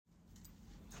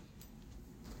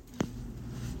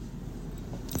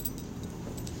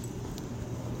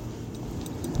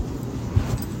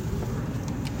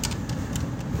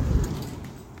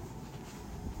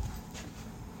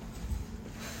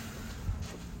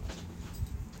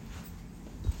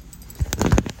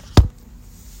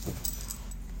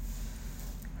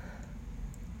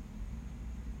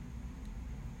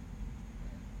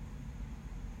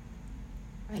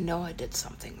know I did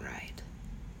something right.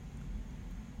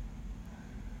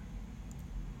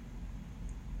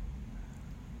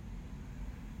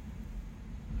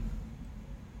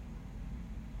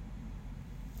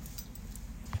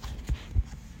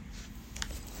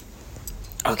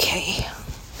 Okay.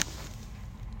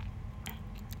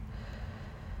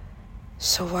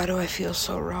 So why do I feel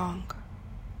so wrong?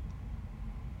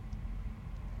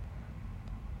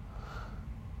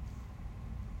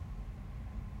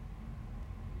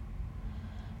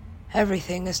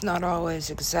 Everything is not always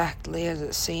exactly as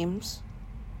it seems.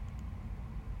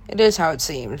 It is how it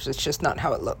seems, it's just not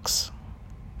how it looks.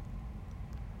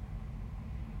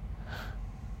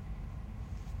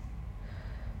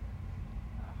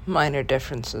 Minor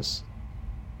differences.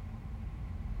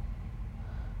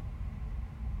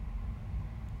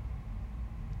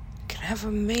 Can have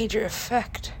a major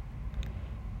effect,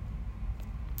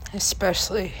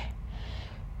 especially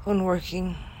when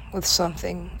working with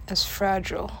something as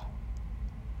fragile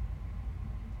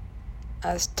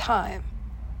as time.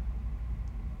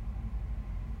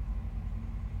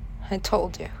 I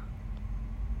told you.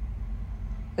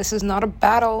 This is not a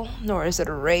battle, nor is it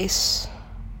a race.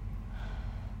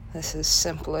 This is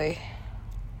simply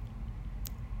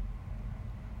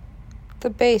the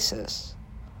basis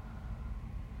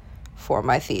for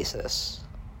my thesis.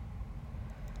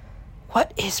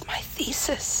 What is my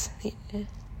thesis?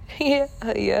 Yeah.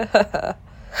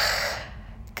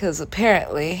 Because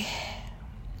apparently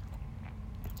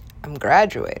I'm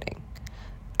graduating.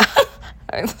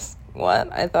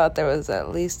 What? I thought there was at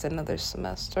least another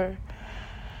semester.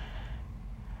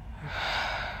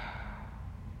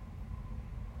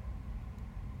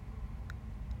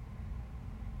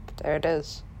 But there it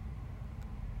is.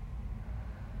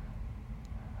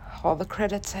 All the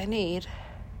credits I need.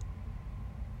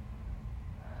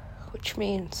 Which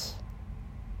means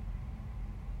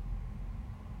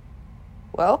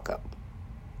welcome.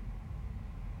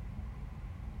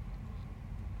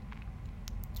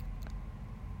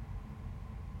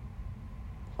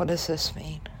 What does this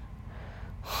mean?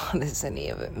 What does any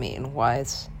of it mean?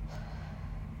 Wise?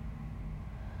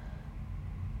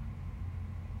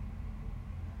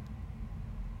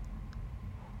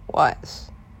 Wise.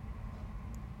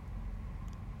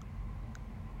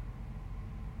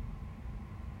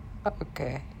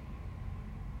 Okay.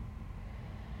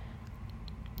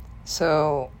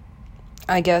 So,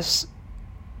 I guess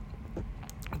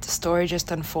the story just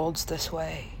unfolds this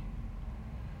way.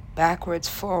 Backwards,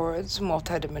 forwards,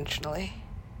 multidimensionally.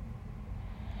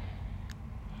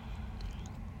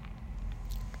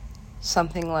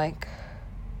 Something like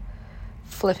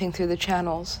flipping through the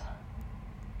channels.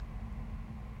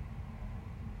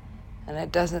 And it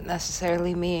doesn't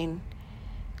necessarily mean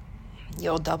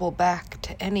you'll double back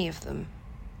to any of them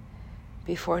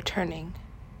before turning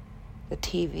the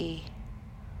TV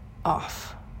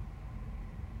off.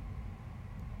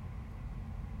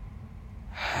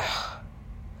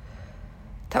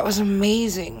 That was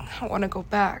amazing. I want to go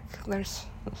back. There's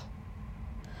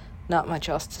not much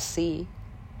else to see,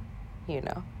 you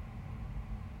know.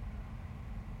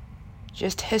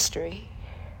 Just history.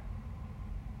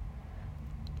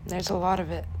 There's a lot of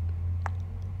it.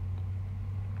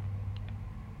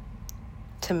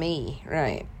 To me,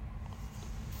 right?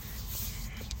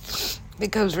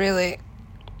 Because really,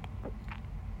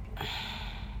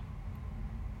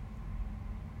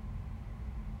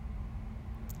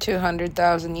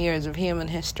 $200,000 years of human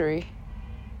history.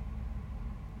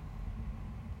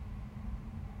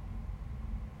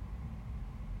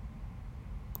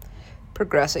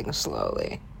 Progressing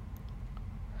slowly.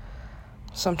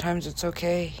 Sometimes it's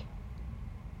okay.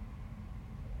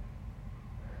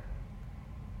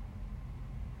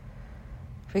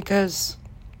 Because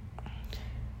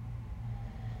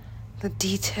the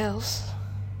details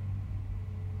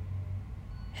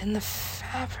in the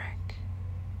fabric.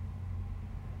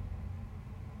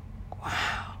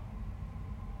 Wow.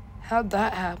 How'd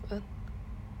that happen?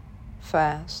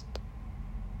 Fast.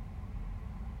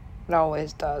 It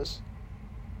always does.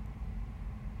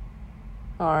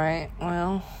 Alright,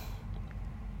 well,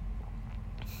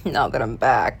 now that I'm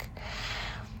back,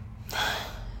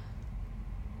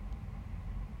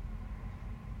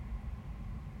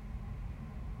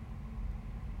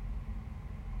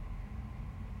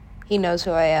 he knows who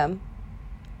I am.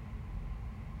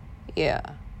 Yeah.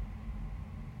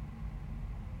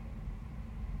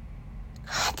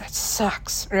 God, that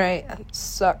sucks, right? That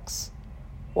sucks.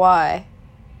 Why?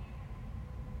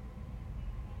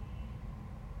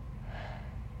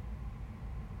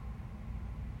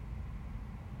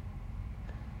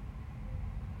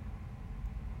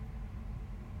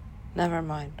 Never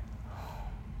mind.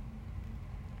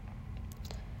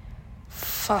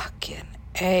 Fucking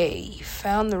A. You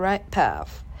found the right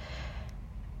path.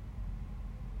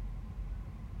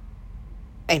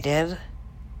 I did?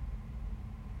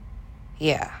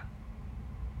 Yeah.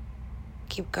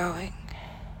 Keep going.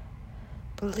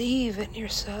 Believe in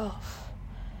yourself.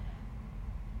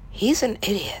 He's an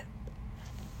idiot.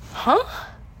 Huh?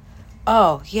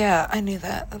 Oh, yeah, I knew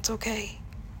that. That's okay.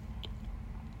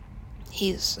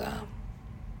 He's,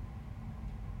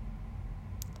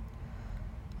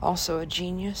 also a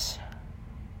genius.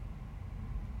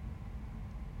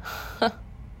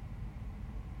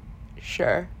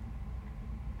 Sure.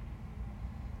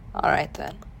 Alright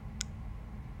then.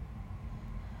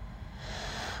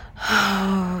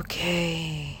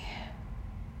 Okay.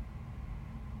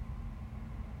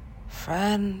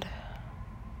 Friend.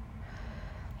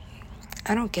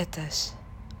 I don't get this.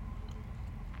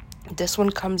 This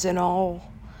one comes in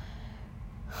all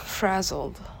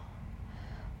frazzled,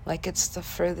 like it's the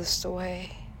furthest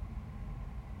away.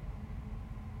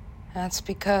 That's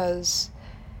because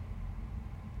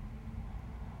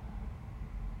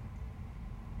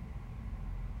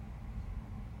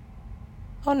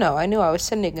oh no, I knew I was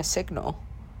sending a signal.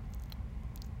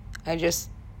 I just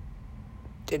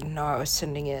didn't know I was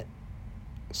sending it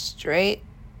straight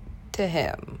to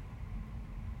him.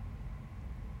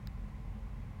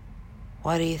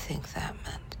 What do you think that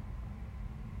meant?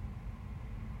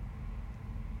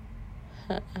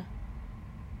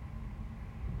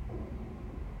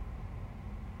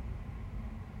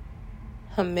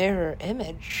 A mirror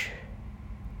image.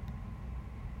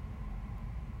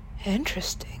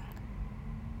 Interesting.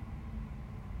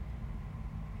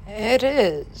 It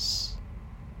is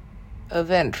of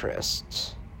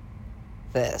interest.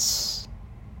 This.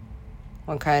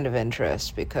 What kind of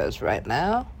interest? Because right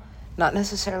now, not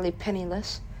necessarily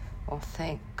penniless. Well,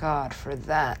 thank God for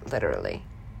that, literally.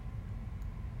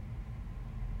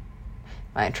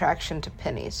 My attraction to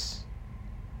pennies.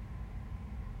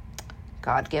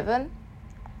 God-given?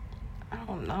 I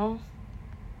don't know.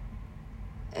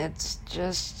 It's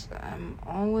just, I'm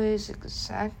always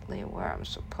exactly where I'm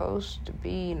supposed to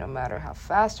be, no matter how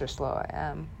fast or slow I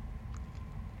am.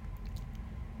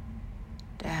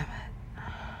 Damn it.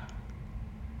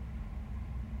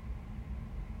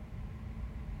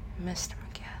 Missed him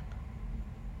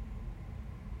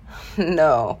again.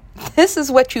 No, this is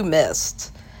what you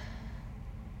missed.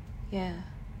 Yeah.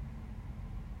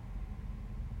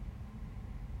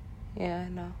 Yeah, I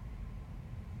know.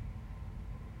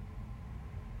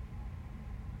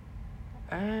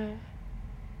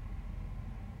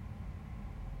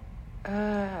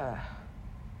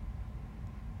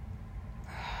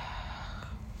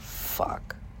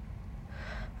 Fuck.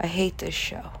 I hate this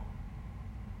show.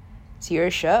 It's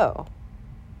your show.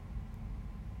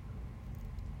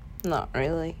 Not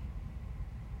really.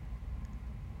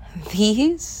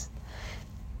 These?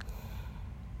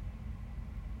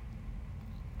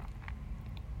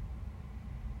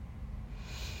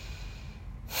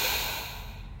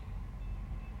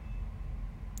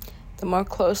 The more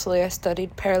closely I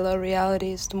studied parallel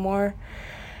realities, the more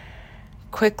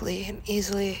quickly and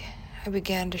easily I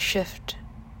began to shift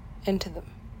into them.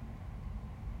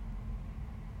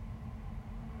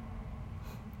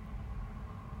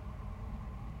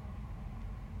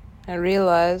 I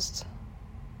realized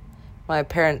my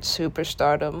apparent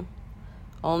superstardom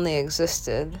only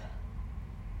existed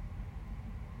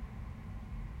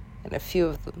in a few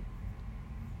of them.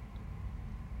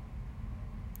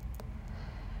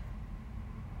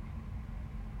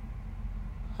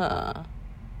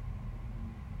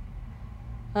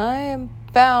 I am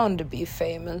bound to be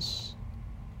famous.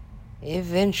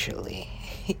 Eventually.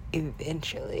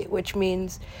 Eventually. Which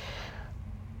means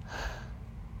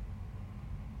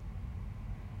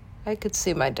I could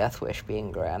see my death wish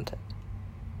being granted.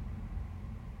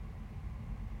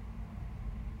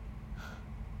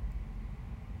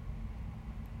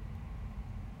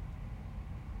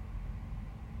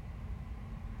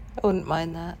 I wouldn't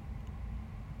mind that.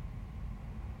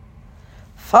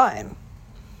 Fine.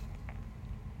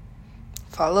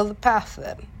 Follow the path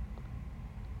then.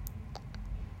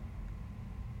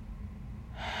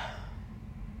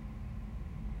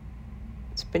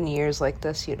 It's been years like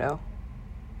this, you know.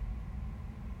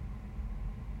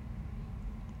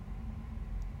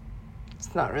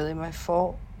 It's not really my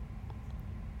fault.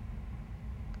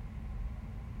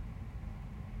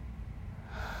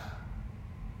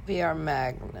 We are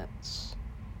magnets.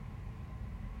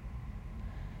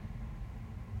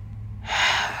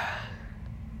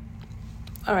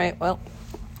 All right, well,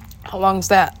 how long's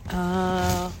that?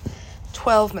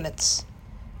 12 minutes.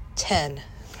 10.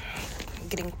 I'm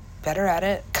getting better at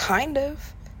it, kind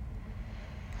of.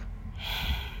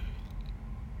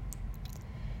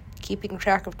 keeping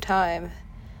track of time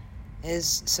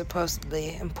is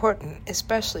supposedly important,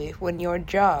 especially when your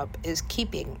job is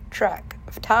keeping track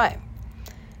of time.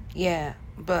 Yeah,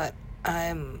 but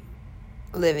I'm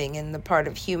living in the part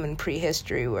of human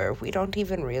prehistory where we don't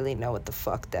even really know what the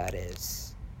fuck that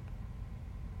is.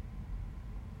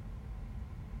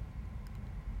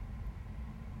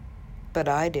 But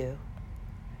I do.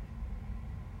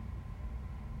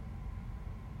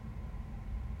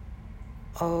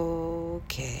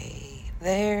 Okay,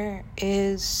 there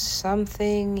is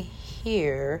something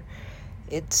here.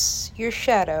 It's your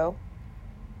shadow.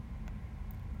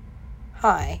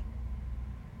 Hi.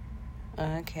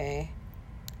 Okay.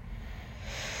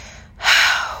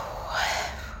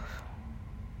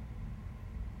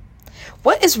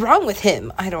 What is wrong with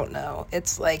him? I don't know.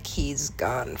 It's like he's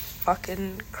gone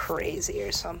fucking crazy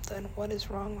or something. What is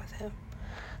wrong with him?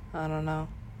 I don't know.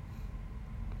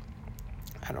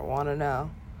 I don't want to know.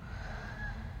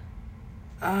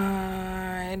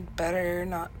 I'd better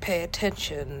not pay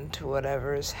attention to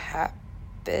whatever's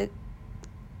happened.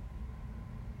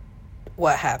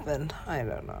 What happened? I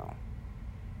don't know.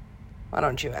 Why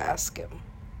don't you ask him?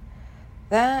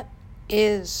 That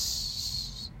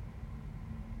is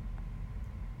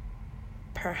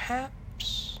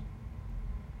perhaps...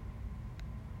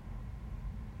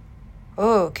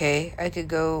 Oh, okay. I could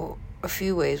go a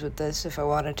few ways with this if I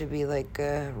wanted to be like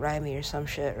rhymey or some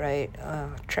shit, right?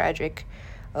 Tragic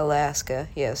Alaska.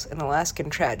 Yes, an Alaskan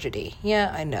tragedy.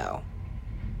 Yeah, I know.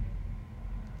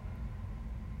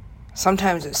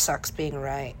 Sometimes it sucks being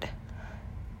right.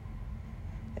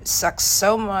 It sucks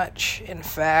so much. In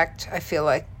fact, I feel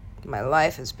like my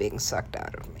life is being sucked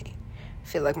out of me. I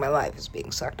feel like my life is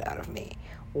being sucked out of me.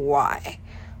 Why?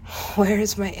 Where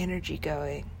is my energy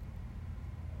going?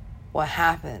 What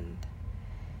happened?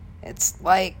 It's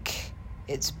like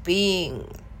it's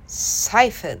being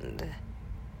siphoned.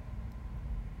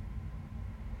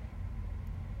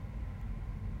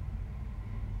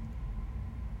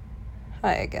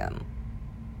 Hi again.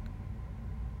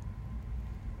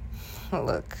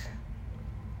 Look.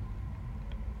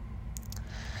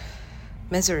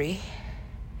 Misery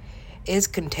is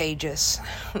contagious.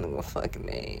 Well, fucking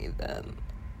A, then.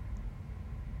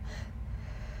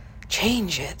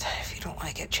 Change it. If you don't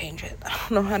like it, change it. I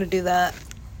don't know how to do that.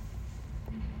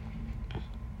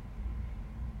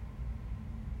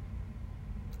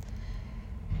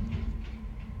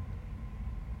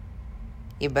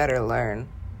 You better learn.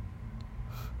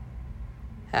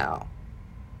 How?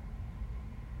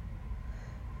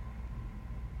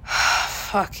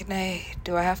 Fucking A.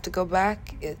 Do I have to go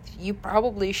back? You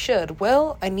probably should.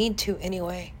 Well, I need to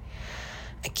anyway.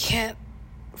 I can't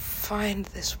find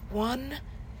this one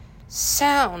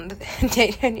sound.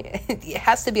 It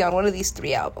has to be on one of these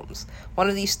 3 albums. One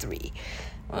of these 3.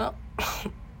 Well...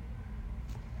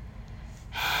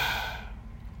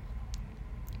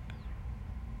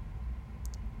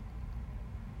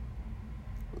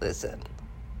 Listen.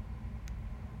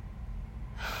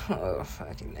 Oh,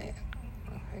 fucking A.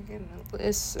 Fucking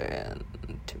listen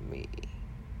to me.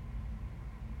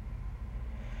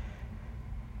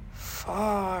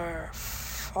 Far,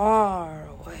 far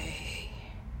away.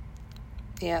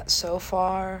 Yeah, so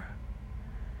far.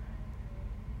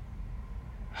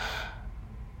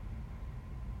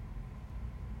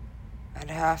 I'd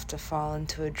have to fall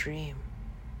into a dream.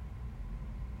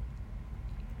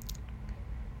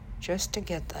 Just to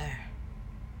get there.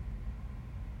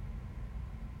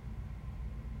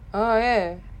 Oh,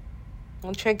 yeah.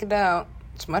 Well, check it out.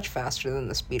 It's much faster than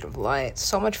the speed of light.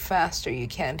 So much faster you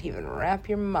can't even wrap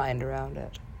your mind around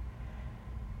it.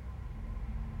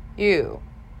 You.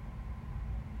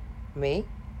 Me?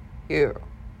 You.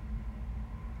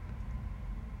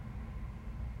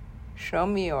 Show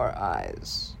me your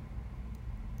eyes.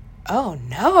 Oh,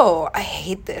 no. I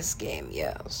hate this game,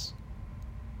 yes.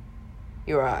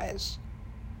 Your eyes.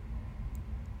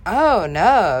 Oh,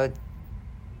 no.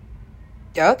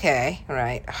 Okay,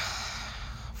 right.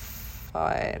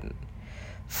 Fine.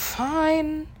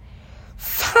 Fine.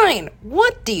 Fine.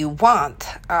 What do you want?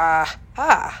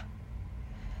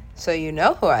 So you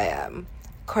know who I am.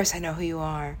 Of course I know who you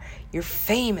are. You're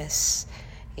famous.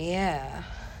 Yeah.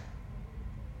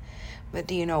 But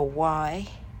do you know why?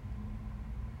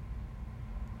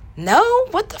 No?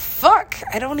 What the fuck?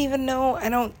 I don't even know. I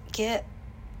don't get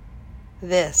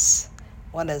this.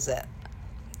 What is it?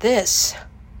 This.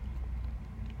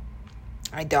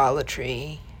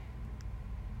 Idolatry.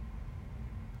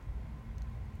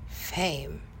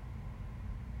 Fame.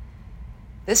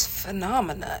 This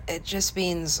phenomena, it just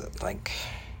means, like,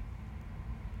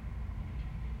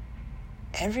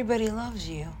 everybody loves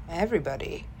you.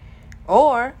 Everybody.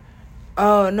 Or,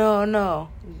 oh, no.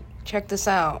 Check this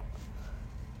out.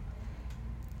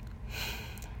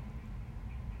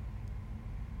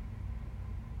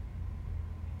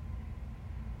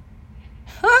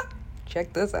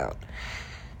 Check this out.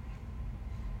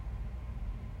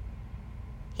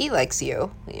 He likes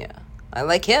you. Yeah. I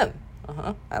like him.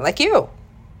 I like you.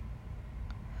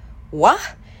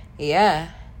 What?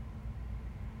 Yeah.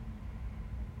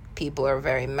 People are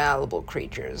very malleable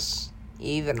creatures,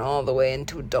 even all the way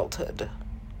into adulthood.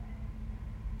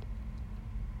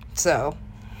 So,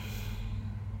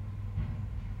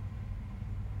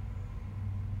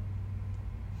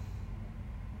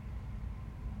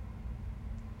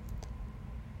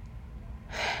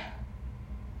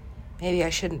 maybe I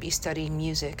shouldn't be studying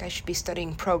music. I should be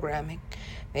studying programming.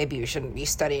 Maybe you shouldn't be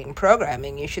studying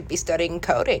programming. You should be studying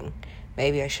coding.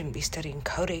 Maybe I shouldn't be studying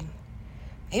coding.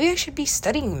 Maybe I should be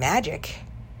studying magic.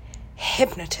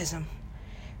 Hypnotism.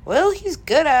 Well, he's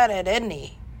good at it, isn't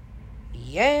he?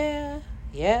 Yeah.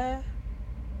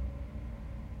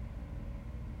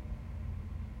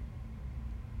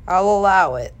 I'll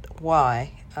allow it.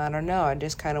 Why? I don't know. I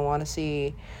just kind of want to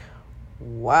see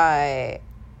why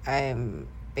I'm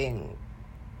being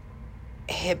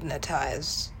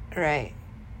hypnotized. Right.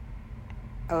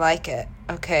 I like it.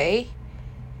 Okay.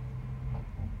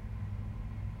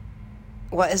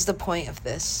 What is the point of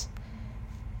this?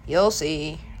 You'll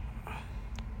see.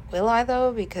 Will I,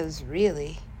 though? Because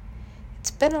really,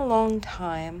 it's been a long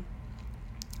time.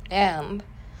 And,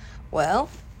 well,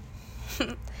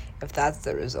 if that's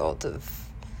the result of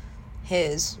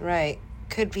his, right,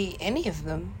 could be any of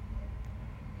them.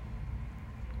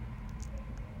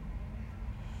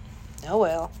 Oh,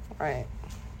 well, right.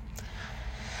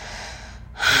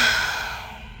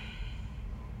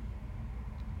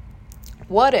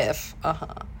 What if,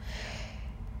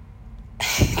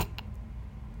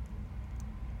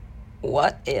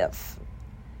 what if,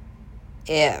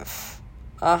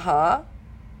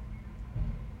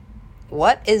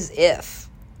 what is if?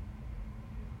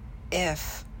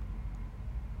 If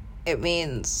it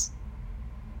means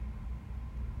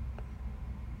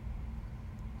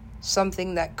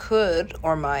something that could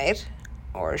or might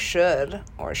or should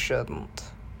or shouldn't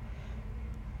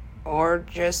or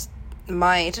just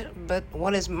might, but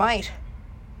what is might?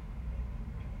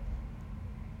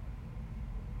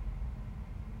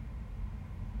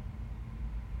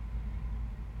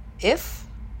 If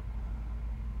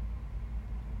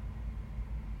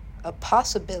a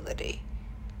possibility.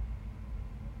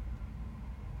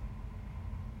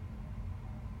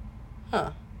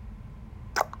 Huh.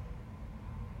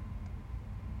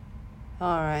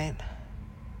 All right.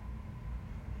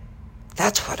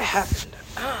 That's what happened.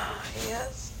 Ah,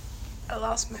 yes. I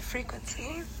lost my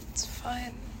frequency. It's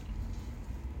fine.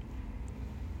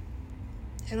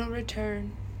 It'll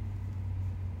return.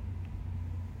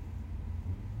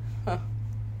 Huh.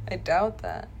 I doubt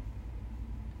that.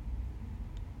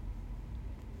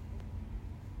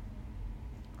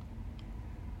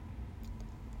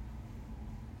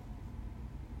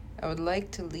 I would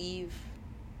like to leave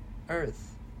Earth.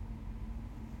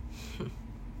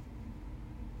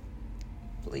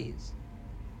 Please.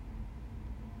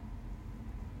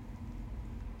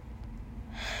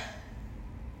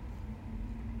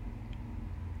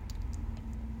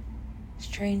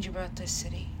 Strange about this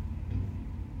city.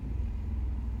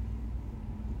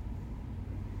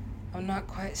 I'm not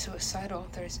quite suicidal.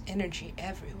 There's energy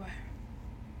everywhere.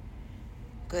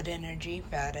 Good energy,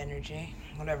 bad energy,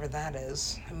 whatever that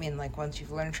is. I mean, like, once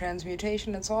you've learned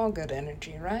transmutation, it's all good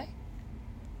energy, right?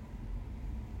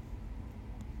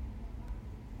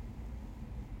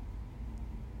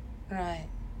 Right.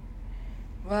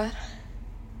 But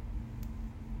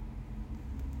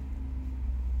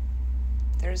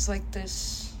there's like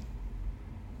this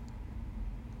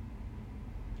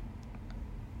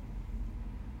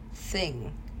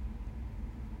thing.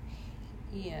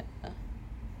 Yeah.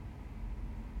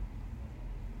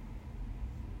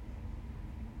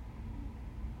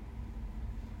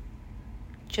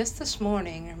 Just this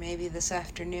morning, or maybe this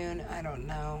afternoon, I don't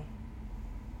know.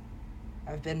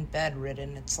 I've been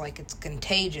bedridden. It's like it's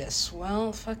contagious.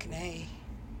 Well, fucking A.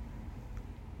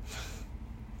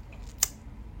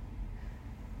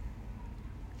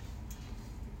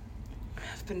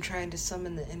 I've been trying to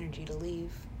summon the energy to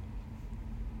leave.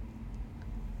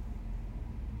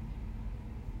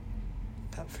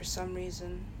 But for some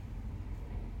reason,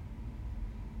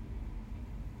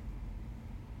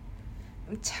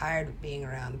 I'm tired of being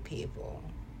around people.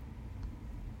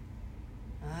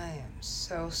 I am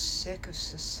so sick of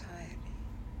society.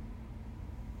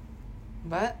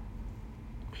 But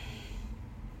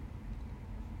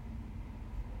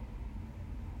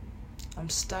I'm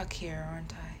stuck here,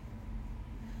 aren't I?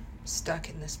 stuck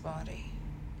in this body.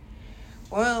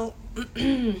 Well,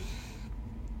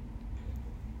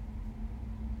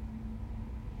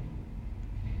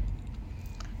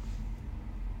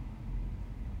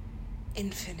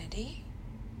 infinity.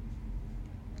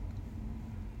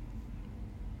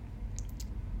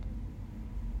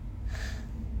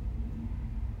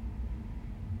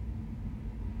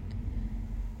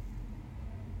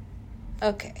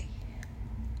 Okay.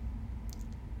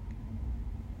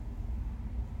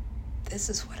 This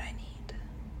is what I need.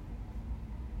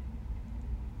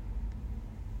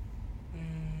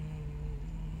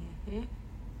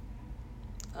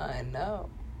 I know.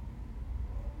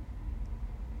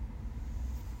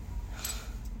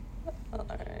 All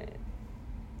right.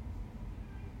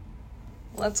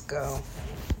 Let's go.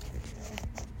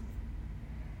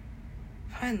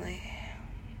 Finally.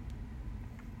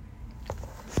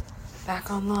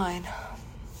 Back online.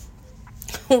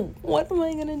 What am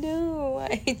I gonna do?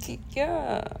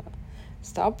 Yeah.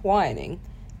 Stop whining.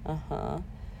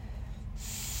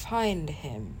 Find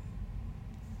him.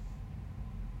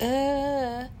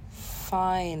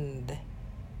 Find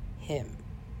him.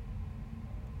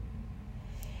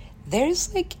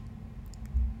 There's like...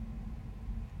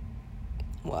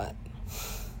 What?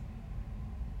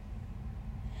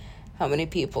 How many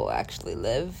people actually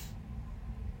live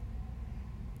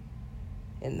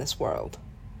in this world?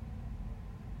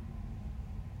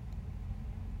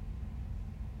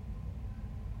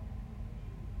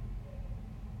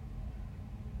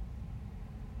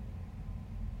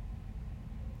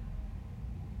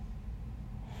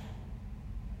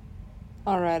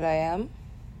 All right, I am.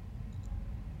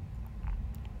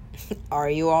 Are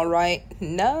you all right?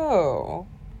 No.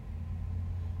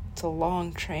 It's a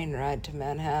long train ride to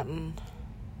Manhattan.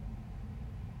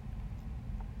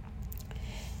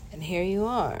 And here you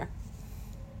are.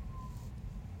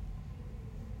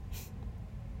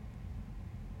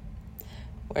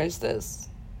 Where's this?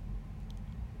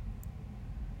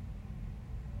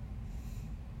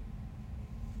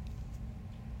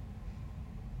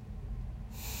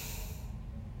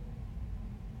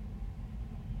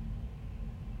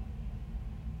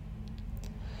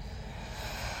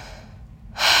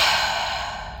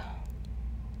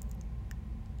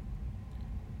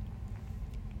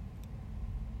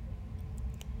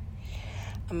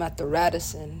 I'm at the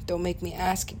Radisson. Don't make me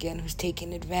ask again who's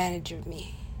taking advantage of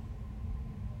me.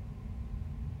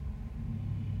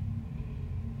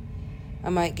 I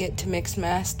might get to mixed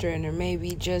mastering, or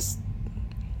maybe just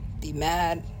be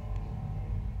mad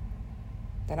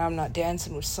that I'm not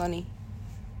dancing with Sonny.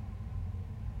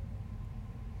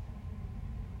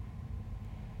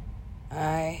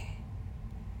 I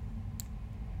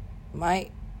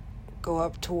might go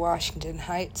up to Washington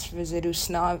Heights, visit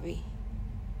Usnavi.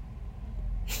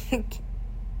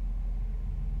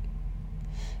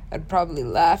 I'd probably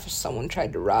laugh if someone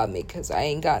tried to rob me because I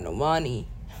ain't got no money.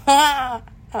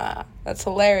 That's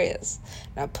hilarious.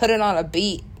 Now put it on a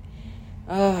beat.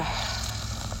 Ugh.